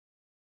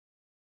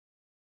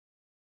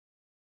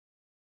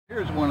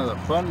Here's one of the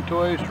fun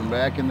toys from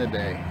back in the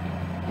day.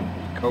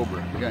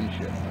 Cobra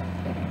gunship.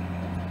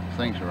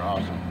 Things are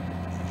awesome.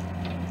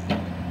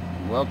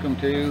 Welcome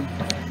to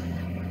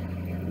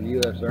the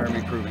U.S.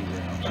 Army Proving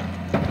Grounds.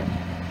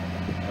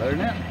 Other than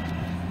that,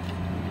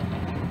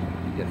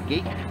 you got a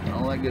gate and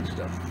all that good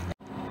stuff.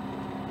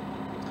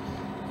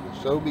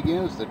 So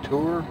begins the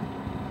tour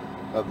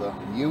of the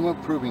Yuma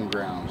Proving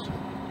Grounds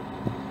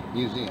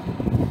Museum.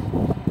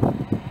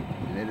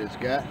 And it has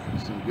got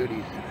some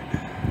goodies in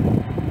it.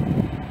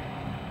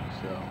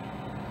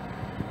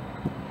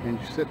 And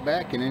you sit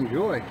back and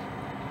enjoy.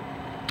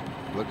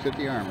 Looks at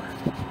the armor.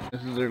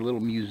 This is their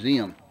little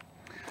museum.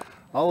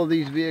 All of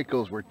these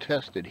vehicles were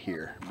tested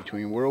here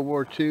between World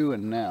War II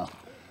and now,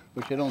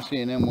 which I don't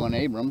see an M1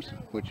 Abrams,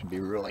 which would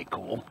be really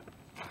cool.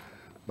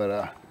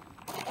 But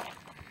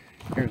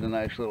here's a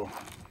nice little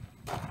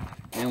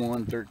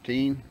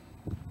M113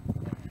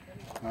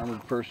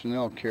 armored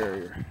personnel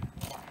carrier.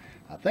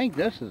 I think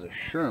this is a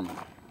Sherman.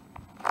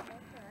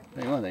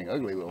 Hey, one thing,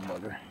 ugly little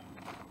bugger.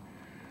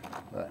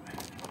 But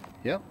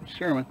yep,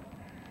 Sherman.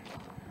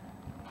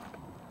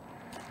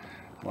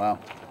 Wow.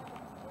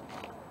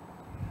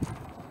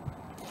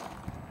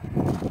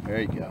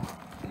 There you go.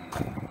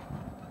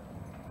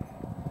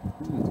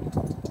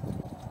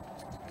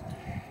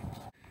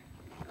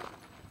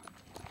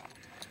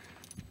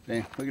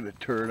 Hey, look at the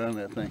turret on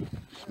that thing.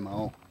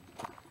 Small.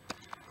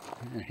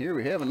 And here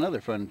we have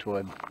another fun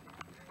toy.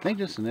 I think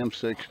this is an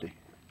M60.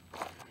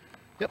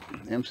 Yep,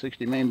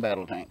 M60 main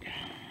battle tank.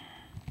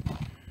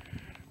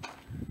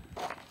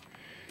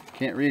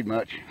 Can't read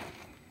much.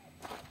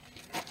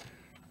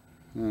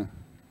 Now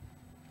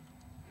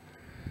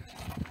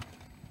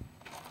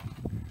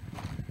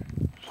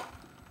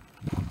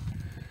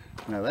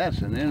that's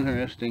an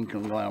interesting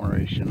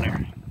conglomeration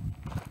there.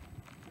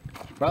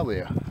 It's probably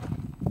a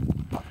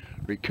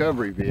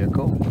recovery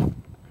vehicle.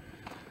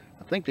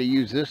 I think they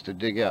use this to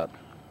dig out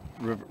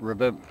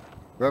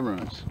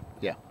remnants.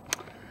 Yeah,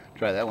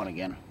 try that one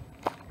again.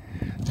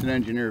 It's an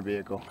engineer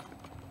vehicle.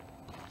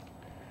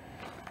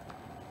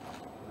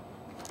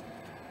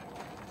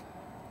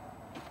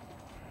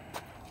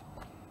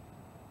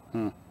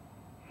 Look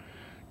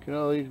at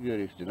all these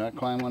goodies. Do not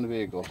climb on the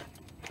vehicles.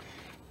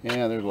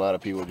 Yeah, there's a lot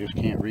of people who just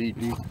can't read.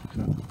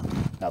 So,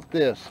 now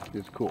this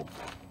is cool.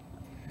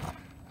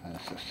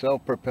 It's a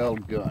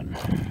self-propelled gun.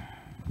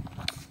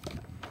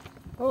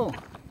 Oh,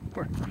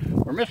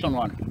 we're missing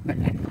one.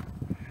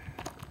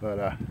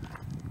 But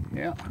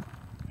yeah.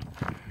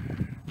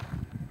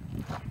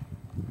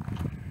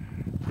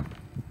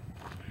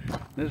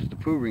 This is the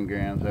proving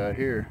grounds out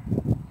here.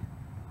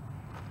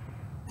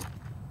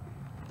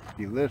 If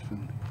you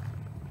listen,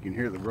 you can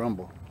hear the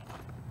rumble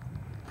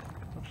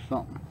of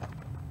something.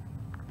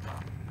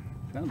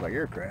 Sounds like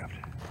aircraft.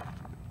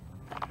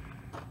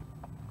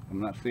 I'm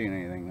not seeing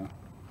anything though.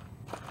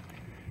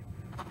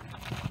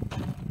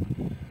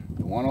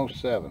 The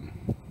 107.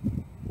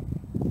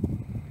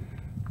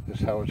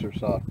 This howitzer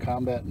saw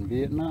combat in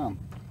Vietnam.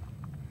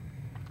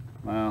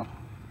 Wow.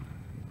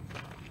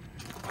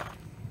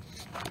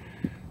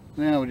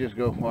 Now we just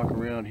go walk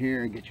around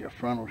here and get you a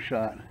frontal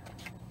shot.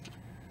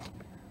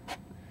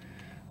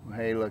 Well,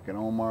 hey, look, and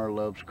Omar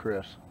loves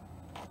Chris.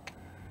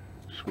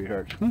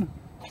 Sweethearts.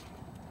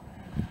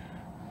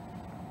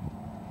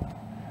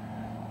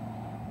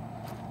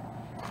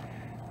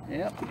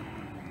 Yep.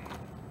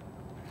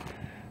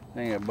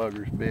 Dang, that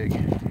bugger's big.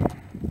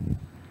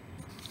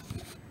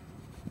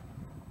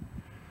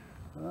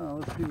 Oh,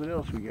 let's see what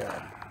else we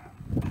got.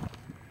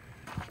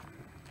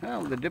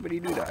 Oh, the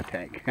dippity-doo-dah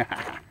tank.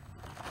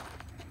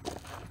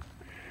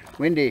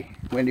 Windy,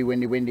 windy,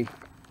 windy, windy.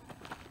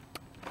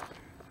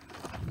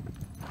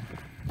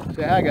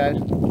 Say hi, guys.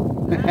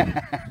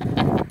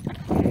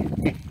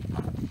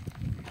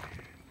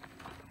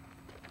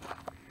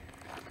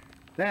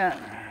 That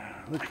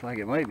looks like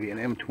it might be an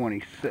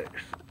M26.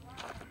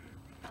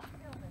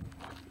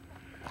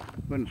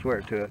 Wouldn't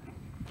swear to it.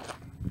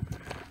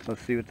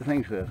 Let's see what the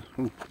thing says.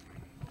 Ooh.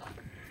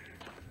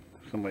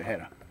 Somebody had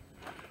a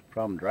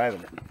problem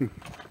driving it.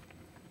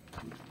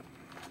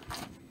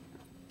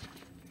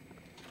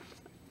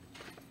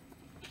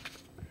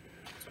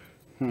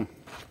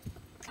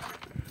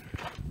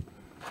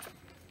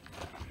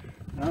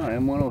 Oh,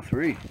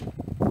 M103.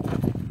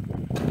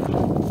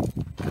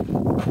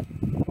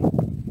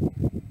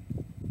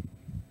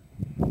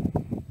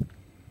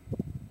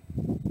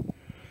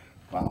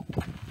 Wow.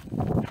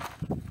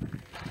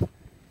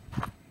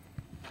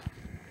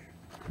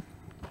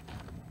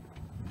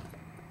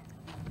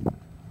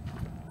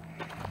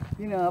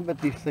 You know, I bet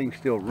these things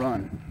still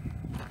run.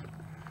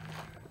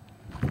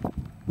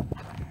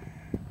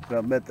 So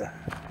I bet the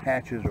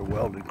hatches are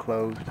welded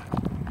closed.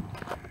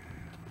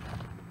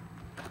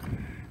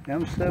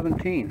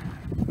 M17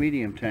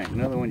 medium tank,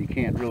 another one you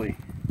can't really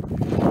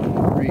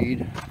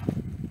read.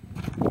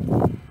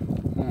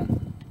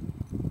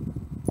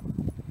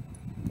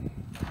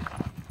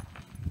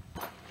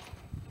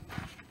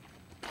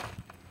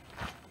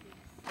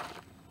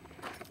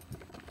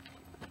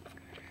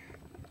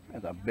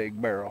 That's a big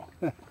barrel.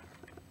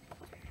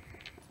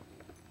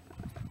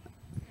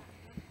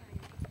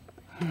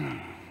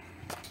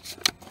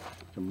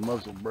 the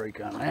muzzle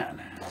brake on that.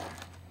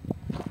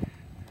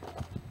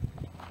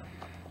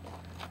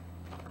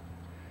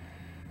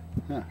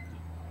 Huh.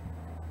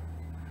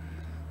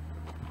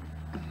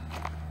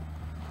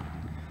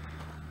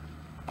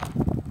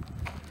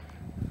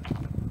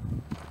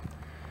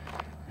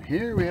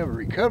 Here we have a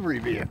recovery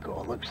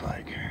vehicle, it looks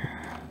like.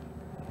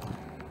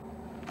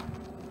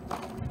 A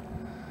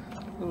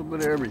little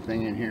bit of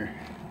everything in here.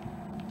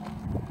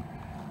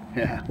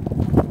 Yeah.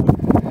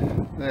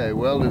 They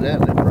welded that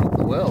and they broke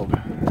the weld.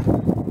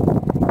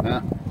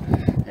 Huh?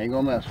 Ain't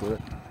gonna mess with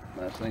it.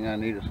 Last thing I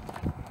need is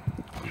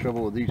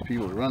trouble with these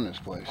people to run this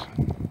place.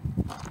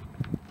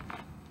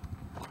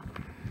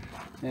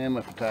 And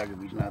my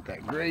photography's not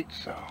that great,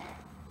 so.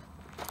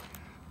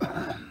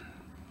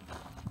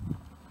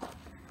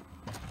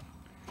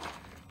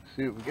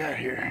 See what we got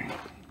here.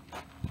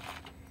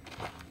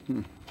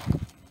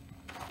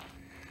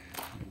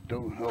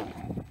 Oh,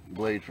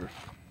 blade for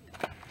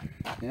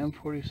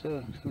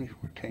M47-74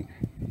 tank.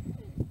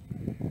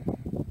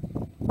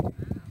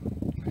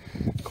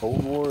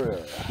 Cold War,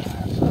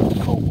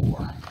 Cold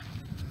War.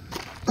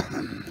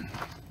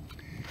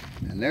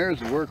 And there's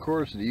the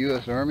workhorse of the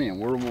U.S. Army in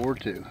World War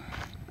II.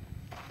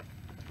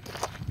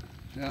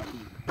 Yeah,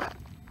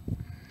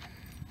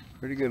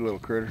 pretty good little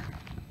critter.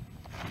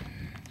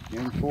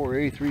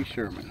 M4A3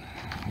 Sherman.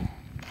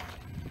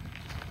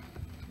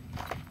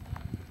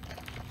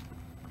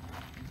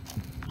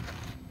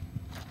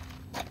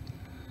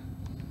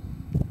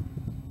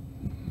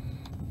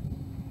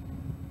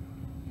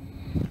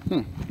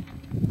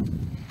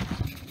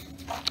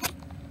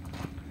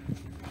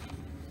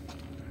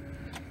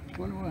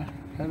 Wonder what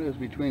that is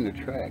between the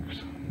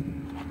tracks.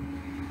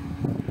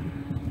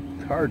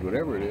 It's hard,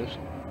 whatever it is.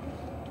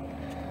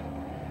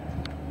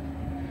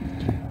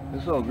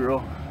 This old girl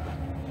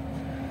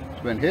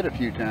has been hit a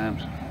few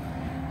times.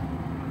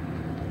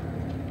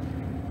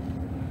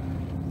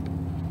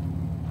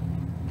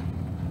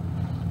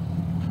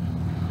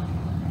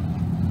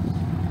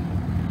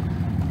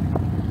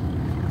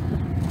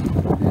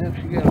 Yeah,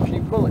 she got a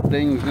few bullet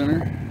dings in her.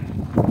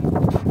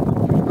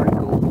 Pretty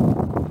cool.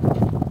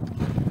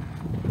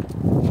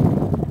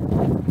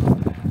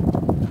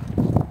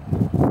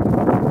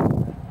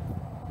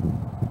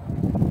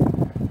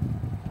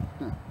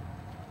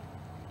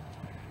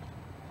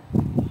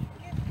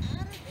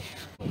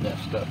 What that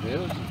stuff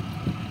is.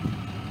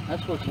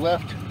 That's what's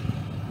left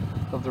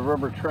of the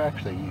rubber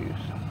tracks they use.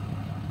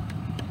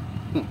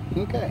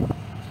 Okay.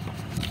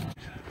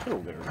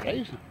 Hello there,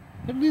 guys.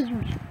 The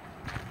lizards.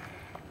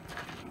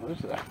 What is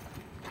that?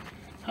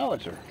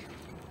 Howitzer.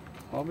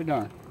 I'll be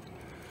darned.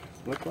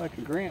 Looked like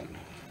a Grant.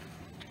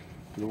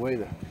 The way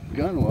the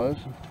gun was.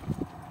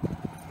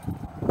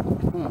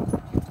 Huh.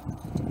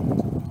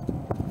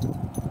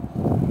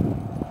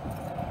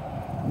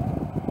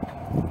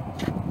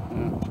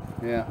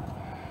 Yeah.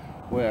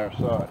 The way I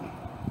saw it.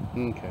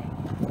 Okay.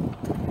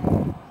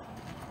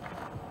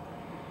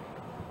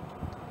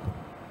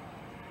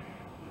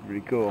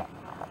 Pretty cool.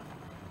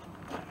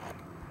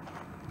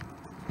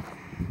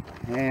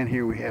 And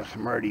here we have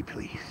some arty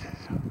police.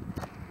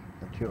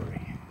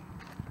 Artillery.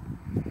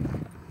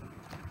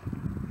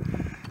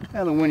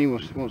 Now the one you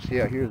won't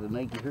see out here is the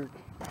Nike Hurt,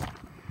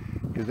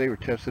 because they were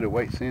tested at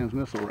White Sands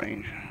Missile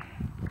Range.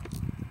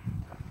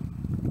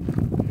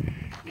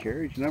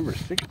 Carriage number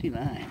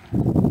 69.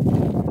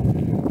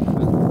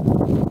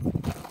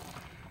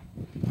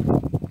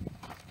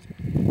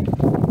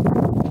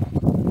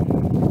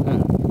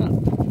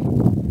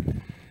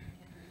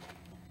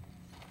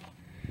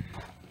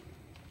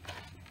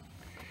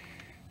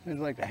 I'd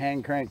like to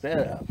hand crank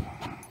that up.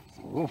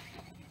 Oof.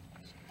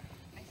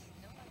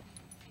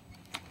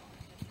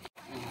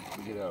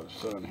 Get out of the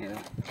sun here.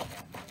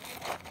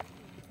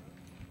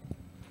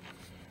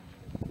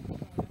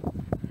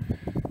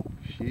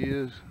 She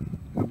is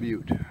a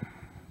beaut.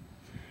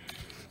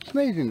 It's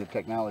amazing the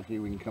technology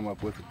we can come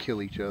up with to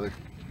kill each other.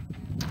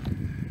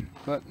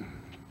 But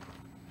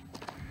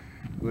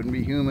it wouldn't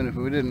be human if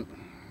we didn't.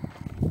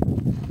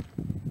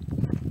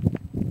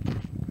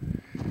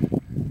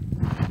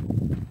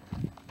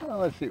 Well,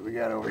 let's see what we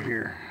got over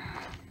here.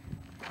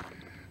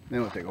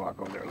 Then we'll take a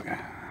walk over there. Look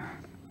at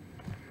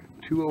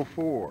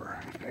 204,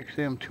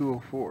 XM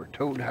 204,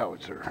 towed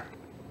howitzer.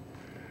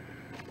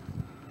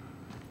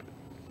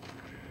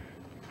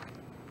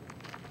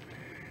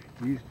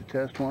 Used to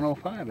test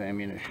 105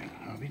 ammunition.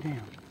 I'll be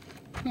damned.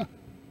 Huh.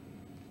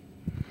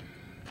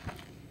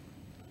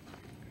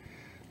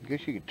 I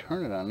guess you could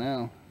turn it on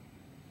now.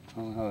 I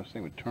don't know how this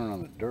thing would turn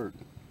on the dirt.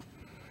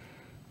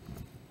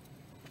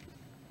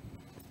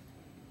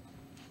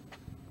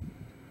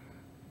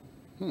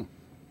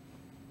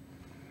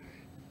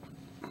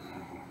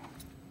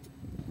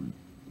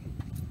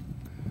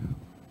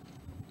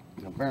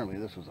 Apparently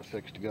this was a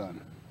fixed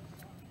gun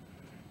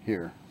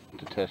here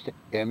to test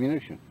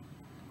ammunition.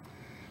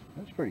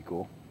 That's pretty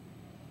cool.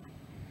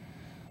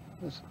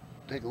 Let's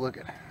take a look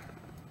at it.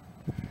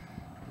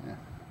 Yeah.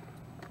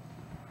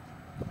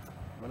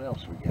 What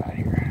else we got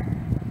here?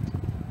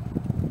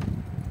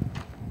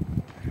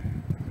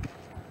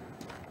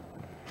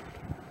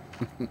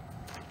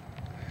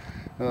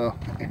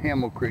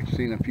 Ammo crate's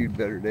seen a few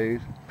better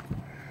days.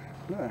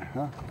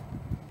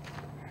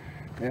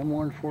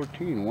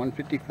 M114,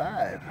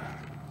 155.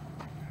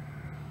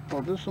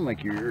 Well, this will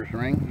make your ears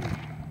ring.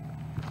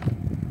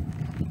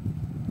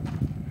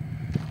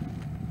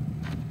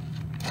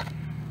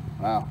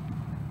 Wow.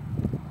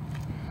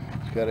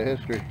 It's got a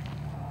history.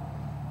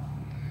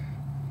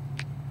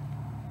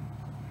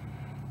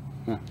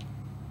 Huh.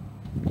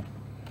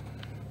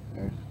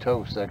 There's the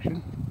toe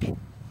section.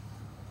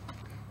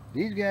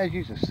 These guys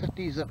used to set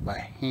these up by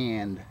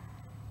hand.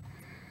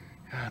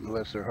 God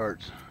bless their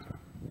hearts.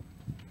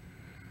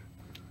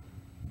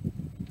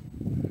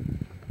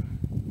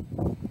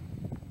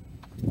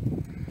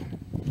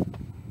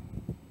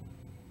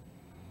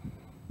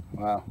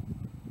 Wow.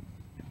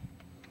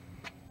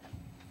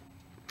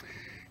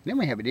 Then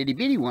we have a itty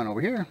bitty one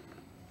over here.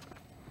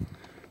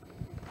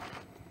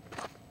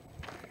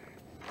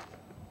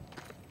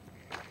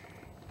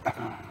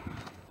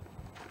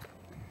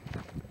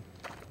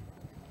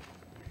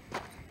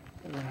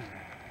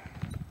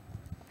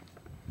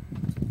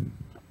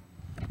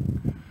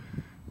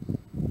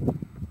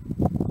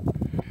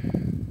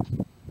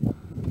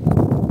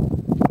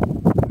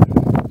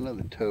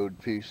 Another toad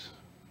piece.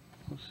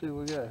 Let's see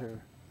what we got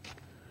here.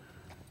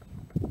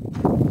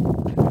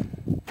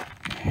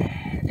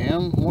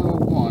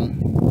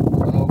 M101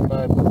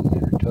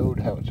 105mm towed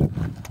howitzer.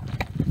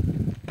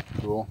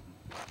 Cool.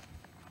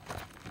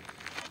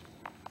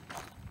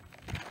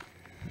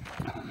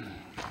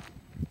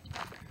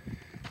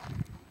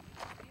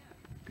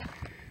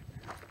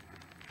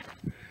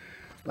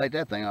 Light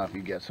that thing off,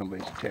 you get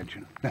somebody's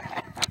attention.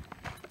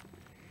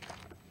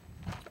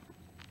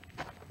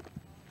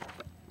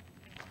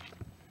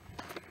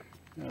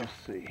 Let's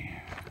see.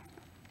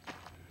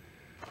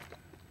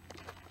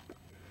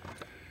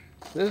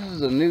 This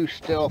is a new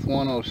Stealth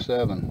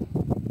 107,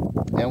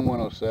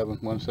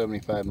 M107,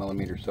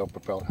 175mm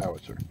self-propelled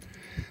howitzer.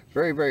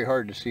 Very, very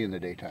hard to see in the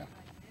daytime.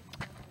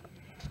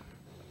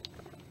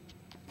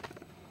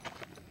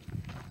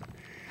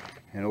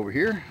 And over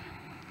here,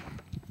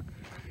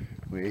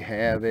 we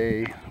have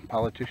a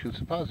politician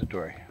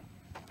suppository.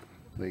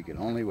 We can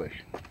only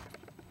wish.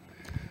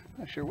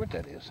 Not sure what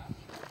that is.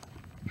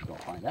 Just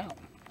gonna find out.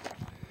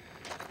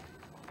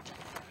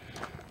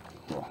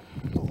 Well,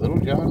 the Little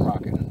John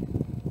rocket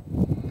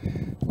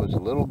was the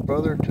little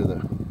brother to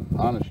the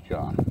Honest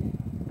John.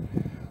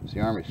 It's the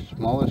Army's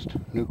smallest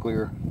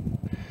nuclear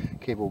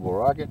capable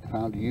rocket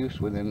found to use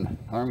within the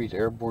Army's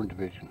Airborne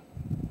Division.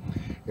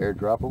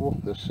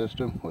 Airdroppable, this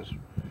system was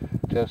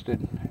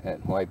tested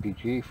at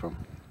YPG from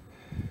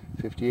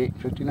 58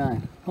 and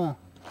 59. Huh.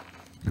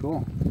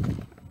 Cool.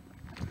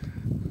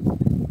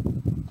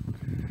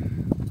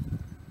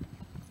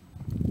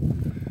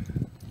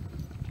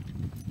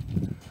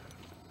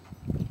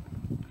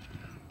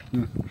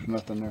 There's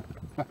nothing there.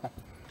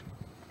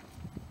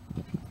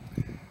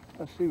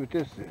 Let's see what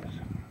this is.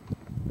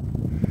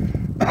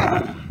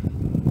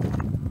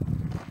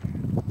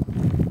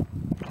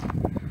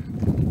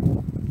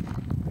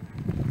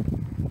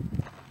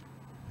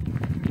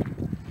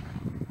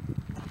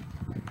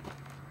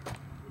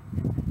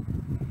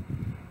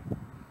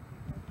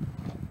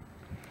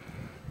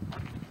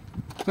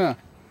 Huh.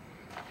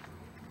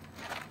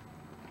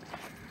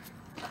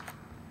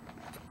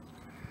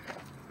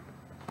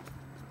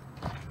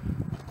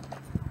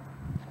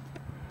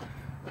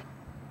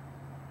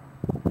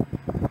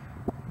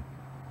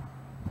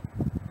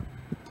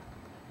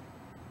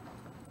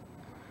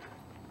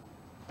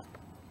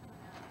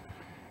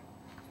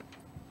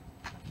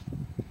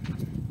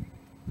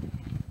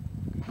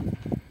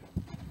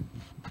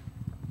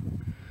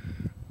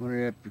 What do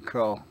you have to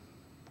call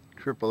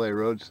AAA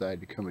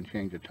roadside to come and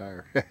change a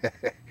tire?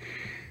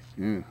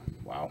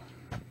 Wow.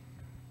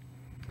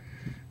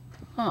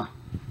 Huh.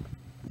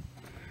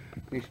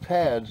 These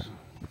pads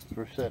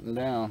for setting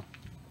down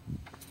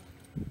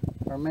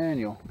are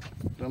manual,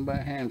 done by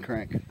a hand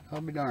crank.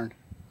 I'll be darned.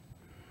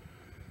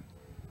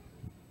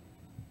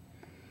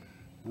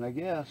 And I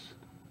guess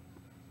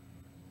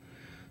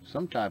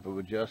some type of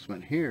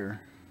adjustment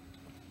here.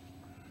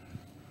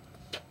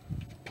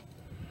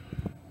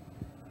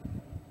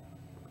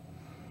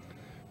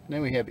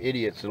 Then we have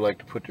idiots that like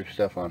to put their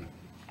stuff on,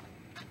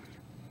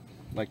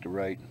 like to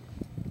write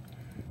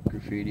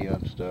graffiti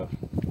on stuff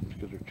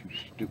because they're too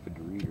stupid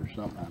to read or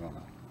something, I don't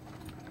know.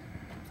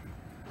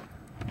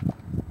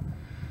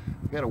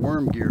 Got a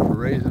worm gear for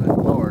raising it and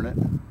lowering it.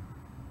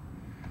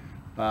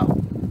 Wow,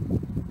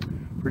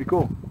 pretty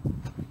cool.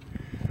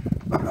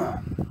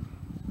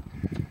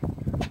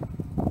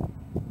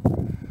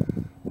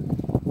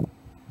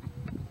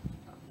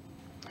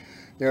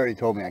 They already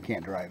told me I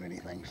can't drive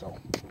anything, so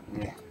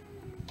yeah.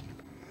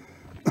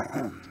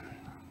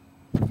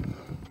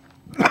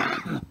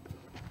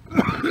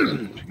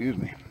 Excuse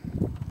me.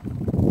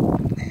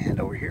 And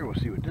over here we'll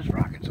see what this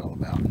rocket's all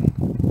about.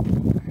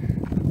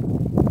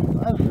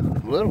 That's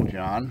Little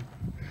John.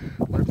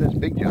 I wonder if that's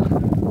Big John.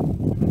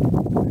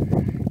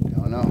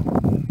 Don't know.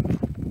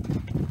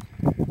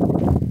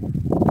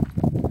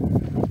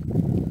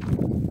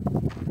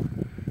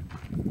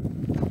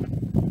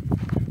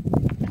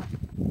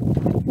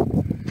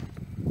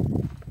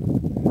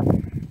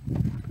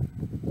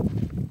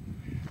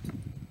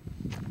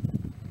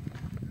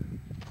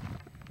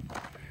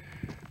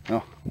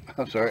 Oh,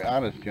 I'm sorry,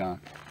 Honest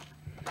John.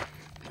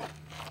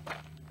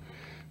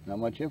 Not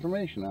much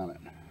information on it.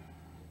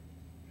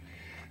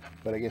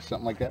 But I guess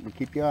something like that would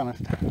keep you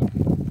honest.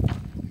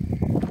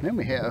 Then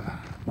we have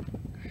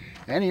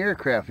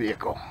anti-aircraft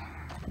vehicle.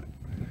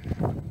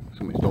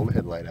 Somebody stole the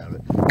headlight out of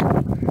it.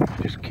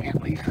 Just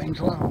can't leave things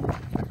alone.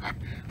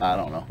 I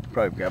don't know.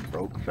 Probably got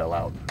broke, fell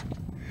out.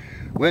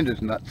 Wind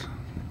is nuts.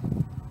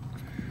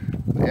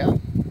 Yeah.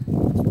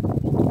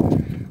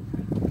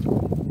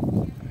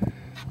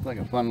 Like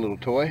a fun little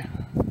toy.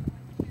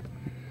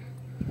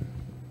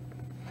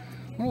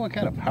 I wonder what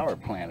kind of power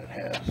plant it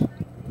has.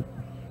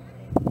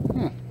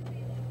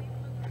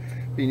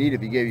 Be neat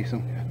if he gave you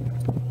some.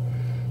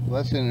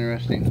 Well, that's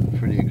interesting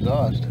for the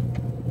exhaust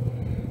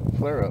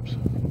flare-ups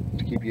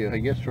to keep you, I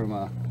guess, from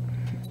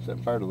set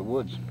fire to the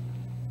woods.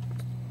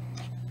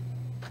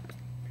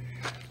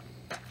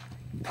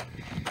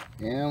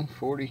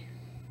 M40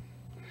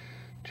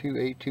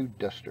 2A2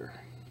 Duster.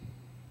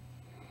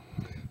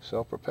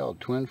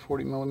 Self-propelled twin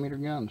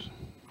 40mm guns.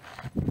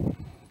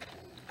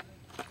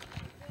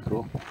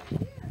 Cool.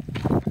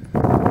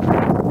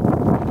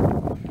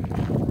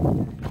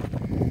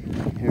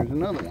 Here's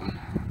another one.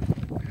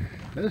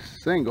 This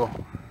single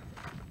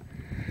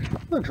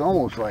looks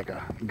almost like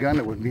a gun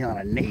that would be on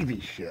a Navy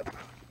ship.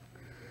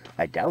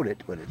 I doubt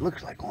it, but it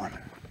looks like one.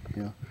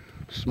 You know,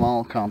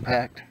 small,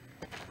 compact.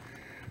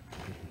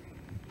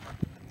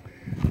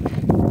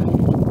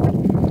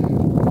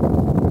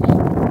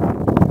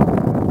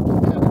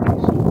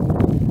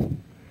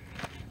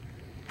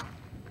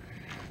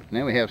 And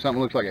then we have something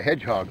that looks like a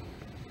hedgehog.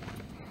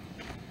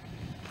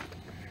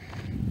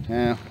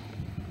 Yeah.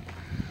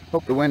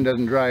 Hope the wind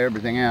doesn't dry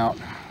everything out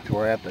to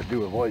where I have to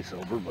do a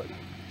voiceover, but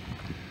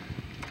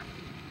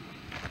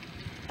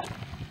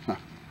huh.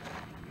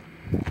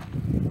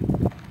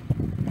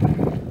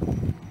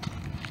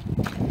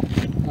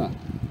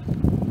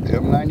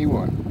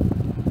 M91.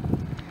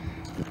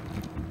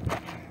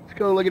 Let's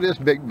go look at this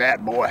big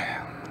bad boy.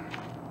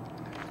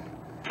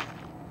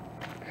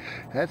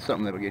 That's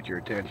something that'll get your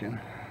attention.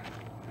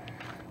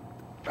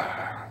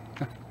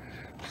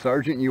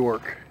 Sergeant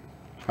York.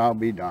 I'll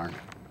be darned.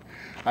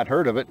 I'd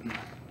heard of it.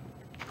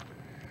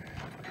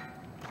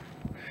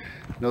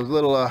 Those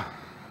little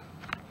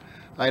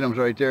items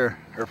right there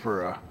are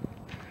for,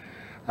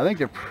 I think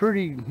they're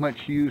pretty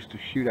much used to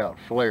shoot out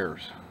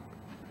flares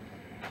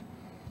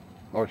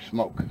or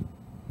smoke,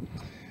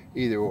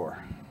 either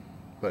or.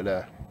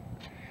 But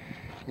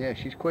yeah,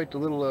 she's quite the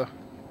little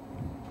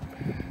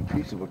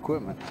piece of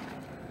equipment.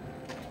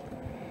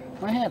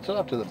 My hat's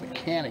off to the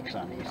mechanics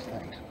on these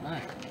things.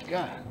 My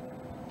God.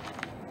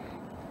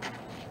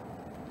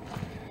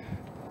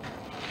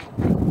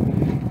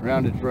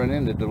 Rounded front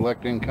end to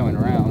deflect incoming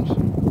rounds.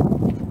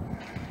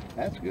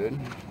 That's good.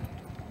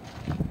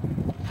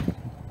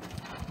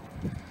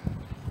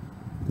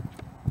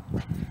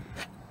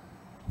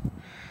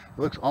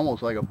 Looks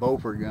almost like a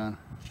Beaufort gun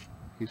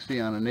you see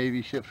on a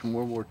Navy ship from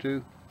World War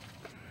II.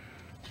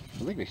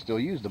 I think they still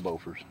use the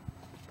Beauforts.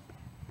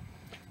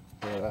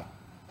 But,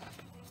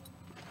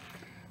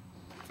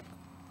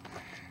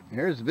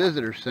 here's the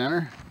visitor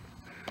center.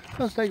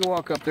 Let's take a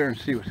walk up there and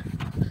see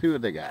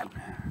what they got.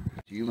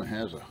 Yuma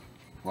has a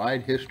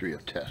wide history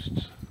of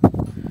tests.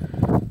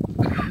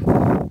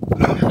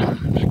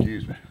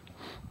 Excuse me.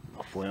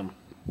 A phlegm.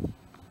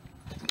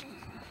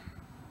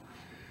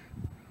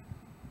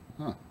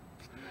 Huh.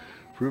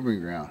 Proving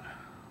ground.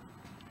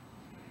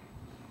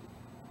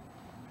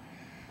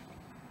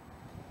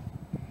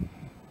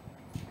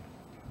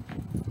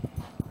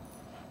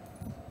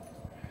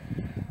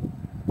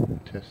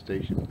 Test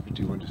station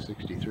 51 to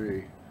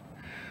 63.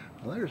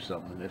 Well, there's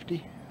something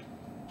nifty.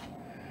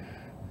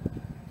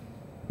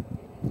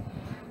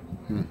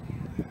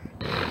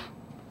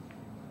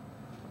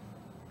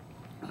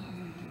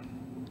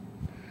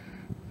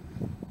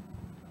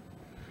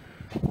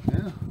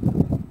 Yeah.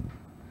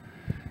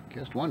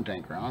 Guessed one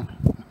tank wrong.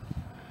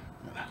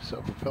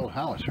 Self-propelled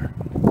howitzer.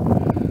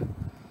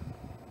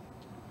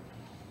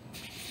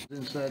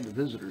 Inside the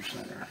visitor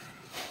center.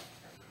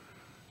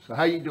 So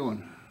how you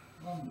doing?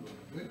 I'm doing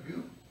good,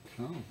 you?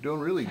 Oh, doing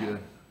really good.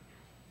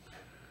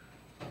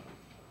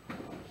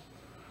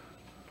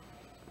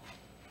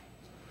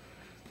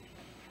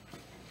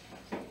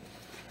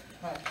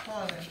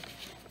 Hi,